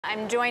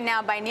I'm joined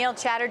now by Neil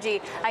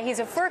Chatterjee. He's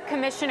a FERC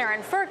commissioner,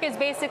 and FERC is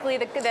basically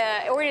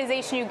the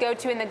organization you go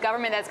to in the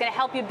government that's going to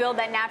help you build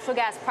that natural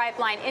gas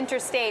pipeline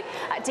interstate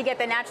to get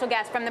the natural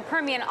gas from the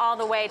Permian all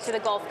the way to the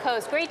Gulf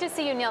Coast. Great to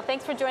see you, Neil.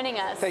 Thanks for joining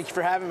us. Thank you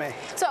for having me.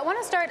 So I want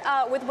to start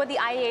with what the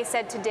IEA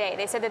said today.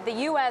 They said that the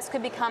U.S.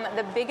 could become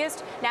the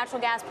biggest natural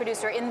gas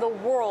producer in the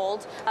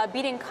world,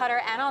 beating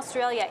Qatar and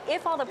Australia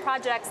if all the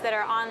projects that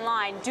are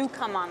online do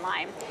come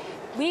online.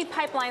 We need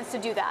pipelines to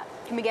do that.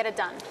 Can we get it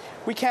done?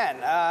 We can.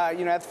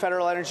 At the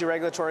Federal Energy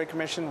Regulatory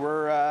Commission,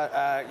 we're,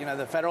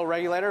 the federal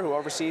regulator who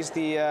oversees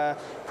the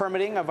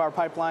permitting of our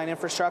pipeline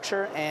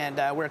infrastructure, and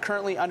we're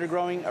currently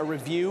undergoing a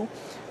review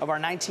of our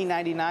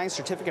 1999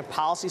 certificate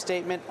policy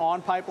statement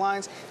on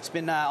pipelines. It's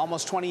been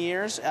almost 20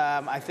 years.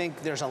 I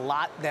think there's a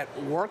lot that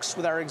works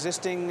with our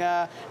existing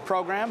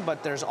program,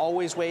 but there's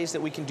always ways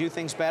that we can do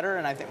things better,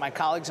 and I think my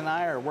colleagues and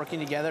I are working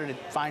together to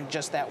find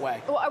just that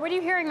way. Well, what are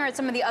you hearing are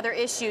some of the other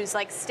issues,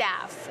 like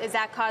staff? Is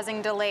that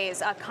causing delays?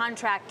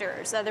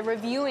 Contractors, the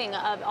reviewing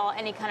of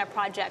any kind of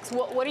projects.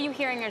 What are you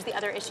hearing as the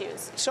other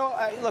issues? So,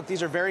 look,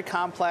 these are very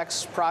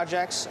complex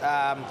projects.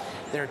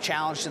 They're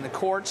challenged in the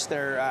courts.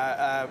 They're,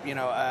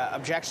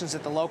 objections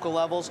at the local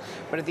levels.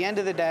 But at the end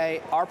of the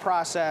day, our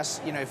process,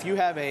 if you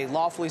have a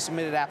lawfully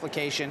submitted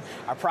application,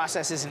 our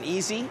process isn't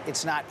easy.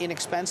 It's not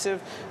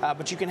inexpensive,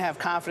 but you can have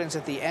confidence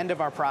at the end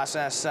of our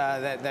process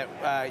that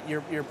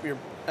your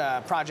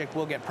project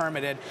will get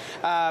permitted.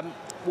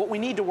 What we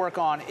need to work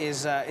on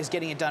is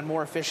getting it done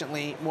more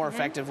efficiently, more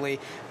effectively.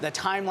 The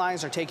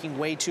timelines are taking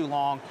way too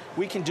long.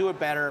 We can do it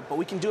better, but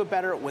we can do it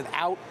better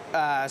without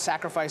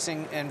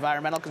sacrificing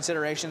environmental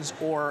considerations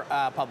or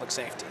public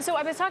safety. So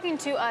I was talking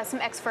to some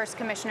ex-FERC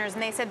commissioners,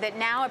 and they said that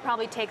now it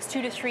probably takes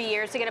 2 to 3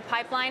 years to get a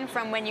pipeline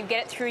from when you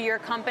get it through your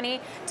company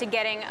to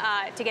getting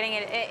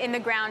it in the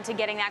ground to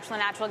getting actual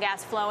natural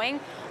gas flowing.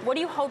 What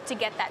do you hope to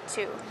get that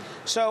to?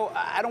 So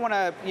I don't want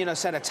to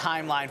set a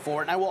timeline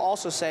for it. And I will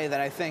also say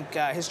that I think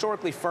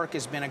historically FERC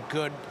has been a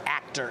good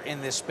actor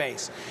in this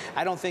space.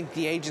 I don't think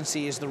the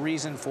agency is the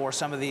reason for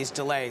some of these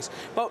delays.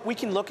 But we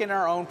can look in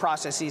our own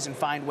processes and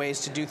find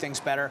ways to do things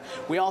better.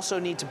 We also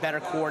need to better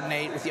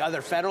coordinate with the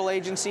other federal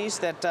agencies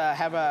that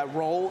have a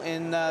role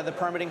in the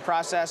permitting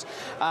process.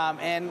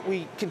 And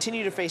we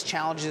continue to face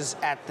challenges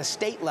at the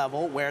state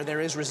level where there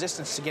is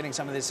resistance to getting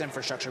some of this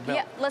infrastructure built.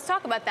 Yeah, let's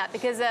talk about that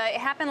because it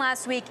happened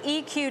last week.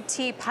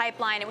 EQT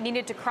pipeline, it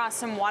needed to cross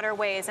some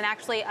waterways, and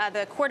actually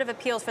the Court of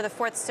Appeals for the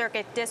Fourth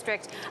Circuit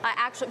District,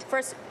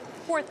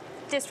 Fourth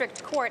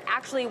District Court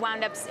actually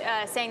wound up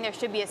saying there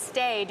should be a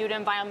stay due to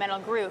environmental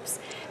groups.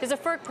 Does a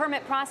FERC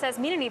permit process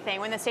mean anything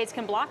when the states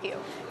can block you?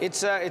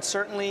 It's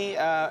certainly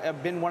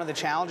been one of the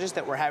challenges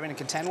that we're having to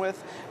contend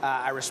with.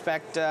 I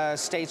respect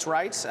states'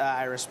 rights.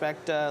 I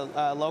respect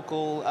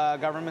local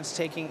governments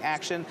taking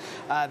action.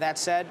 That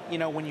said,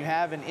 when you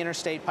have an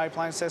interstate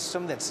pipeline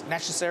system that's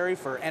necessary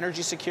for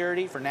energy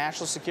security, for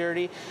national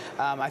security,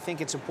 I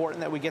think it's important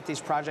that we get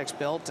these projects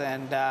built.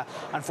 And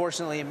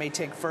unfortunately, it may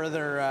take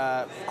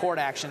further court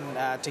action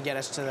to get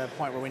us to the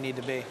point where we need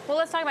to be. Well,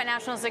 let's talk about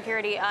national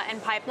security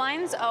and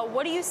pipelines.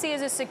 What do you see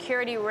as a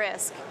security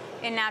risk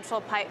in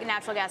natural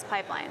gas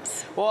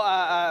pipelines? Well,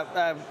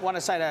 I want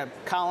to cite a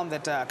column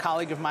that a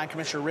colleague of mine,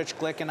 Commissioner Rich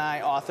Glick, and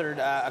I authored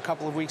a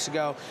couple of weeks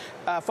ago,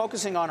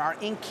 focusing on our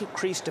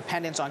increased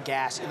dependence on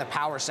gas in the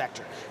power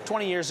sector.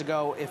 20 years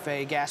ago, if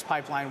a gas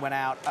pipeline went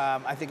out,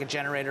 I think a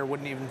generator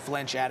wouldn't even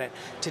flinch at it.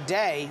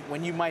 Today,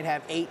 when you might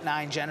have 8,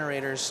 9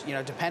 generators,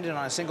 dependent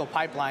on a single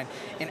pipeline,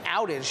 an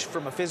outage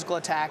from a physical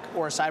attack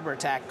or a cyber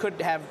attack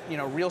could have,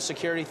 real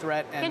security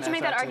threat. And can't you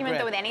make that argument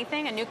though with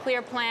anything? A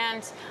nuclear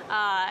plant,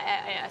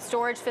 a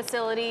storage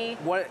facility?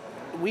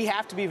 We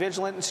have to be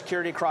vigilant in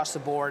security across the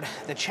board.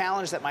 The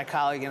challenge that my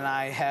colleague and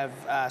I have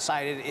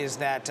cited is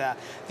that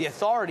the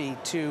authority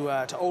to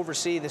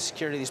oversee the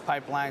security of these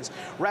pipelines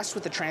rests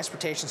with the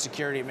Transportation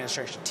Security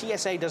Administration.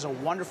 TSA does a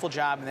wonderful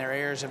job in their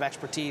areas of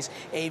expertise: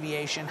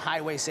 aviation,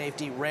 highway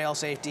safety, rail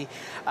safety.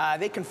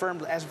 They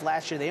confirmed as of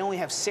last year they only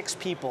have 6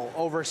 people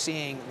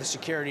overseeing the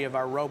security of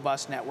our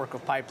robust network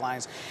of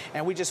pipelines.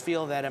 And we just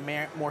feel that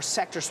a more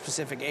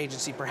sector-specific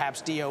agency,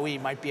 perhaps DOE,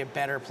 might be a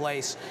better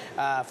place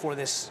for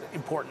this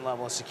important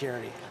level of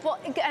security. Well,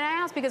 and I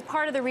ask because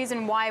part of the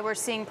reason why we're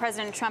seeing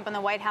President Trump and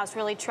the White House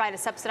really try to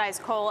subsidize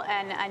coal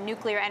and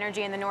nuclear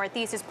energy in the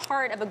Northeast is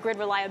part of a grid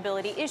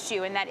reliability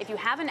issue, in that if you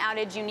have an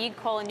outage, you need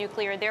coal and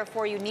nuclear.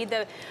 Therefore, you need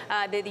the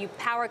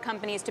power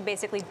companies to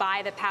basically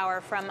buy the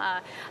power from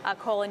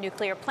coal and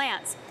nuclear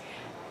plants.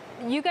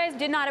 You guys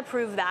did not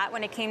approve that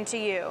when it came to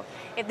you.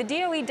 If the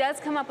DOE does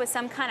come up with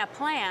some kind of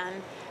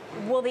plan,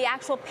 will the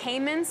actual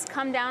payments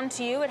come down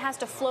to you? It has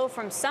to flow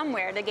from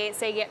somewhere to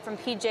get from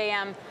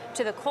PJM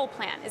to the coal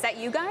plant. Is that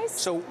you guys?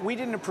 So we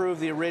didn't approve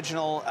the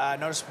original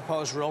notice of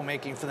proposed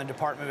rulemaking from the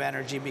Department of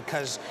Energy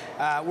because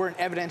we're an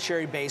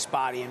evidentiary-based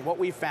body, and what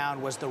we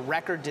found was the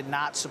record did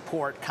not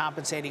support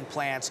compensating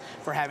plants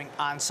for having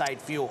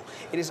on-site fuel.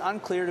 It is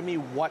unclear to me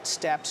what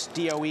steps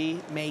DOE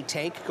may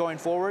take going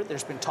forward.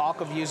 There's been talk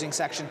of using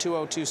Section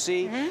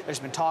 202C. There's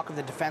been talk of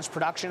the Defense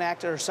Production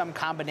Act or some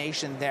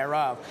combination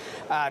thereof.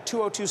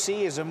 202C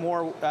PTC is a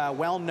more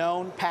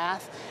well-known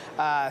path.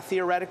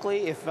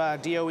 Theoretically, if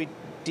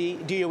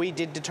DOE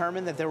did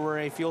determine that there were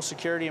a fuel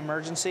security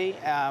emergency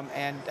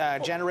and a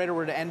generator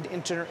were to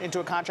enter into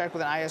a contract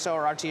with an ISO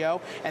or RTO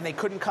and they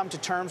couldn't come to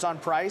terms on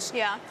price,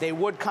 they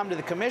would come to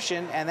the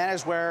commission, and that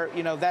is where,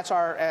 that's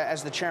our,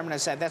 as the chairman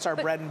has said, that's our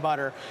bread and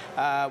butter.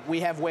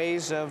 We have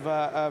ways of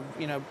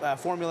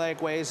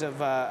formulaic ways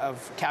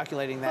of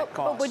calculating that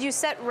cost. But would you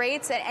set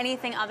rates at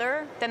anything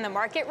other than the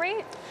market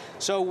rate?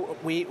 So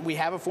we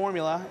have a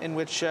formula in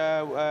which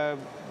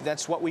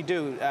that's what we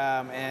do,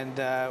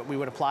 and we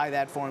would apply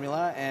that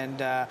formula.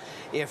 And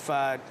if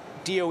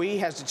DOE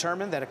has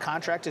determined that a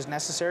contract is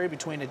necessary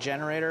between a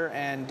generator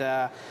and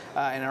an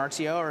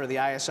RTO or the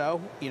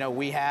ISO,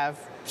 we have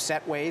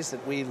set ways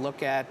that we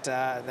look at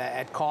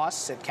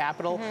costs, at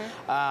capital,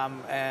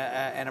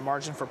 and a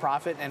margin for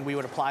profit, and we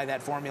would apply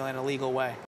that formula in a legal way.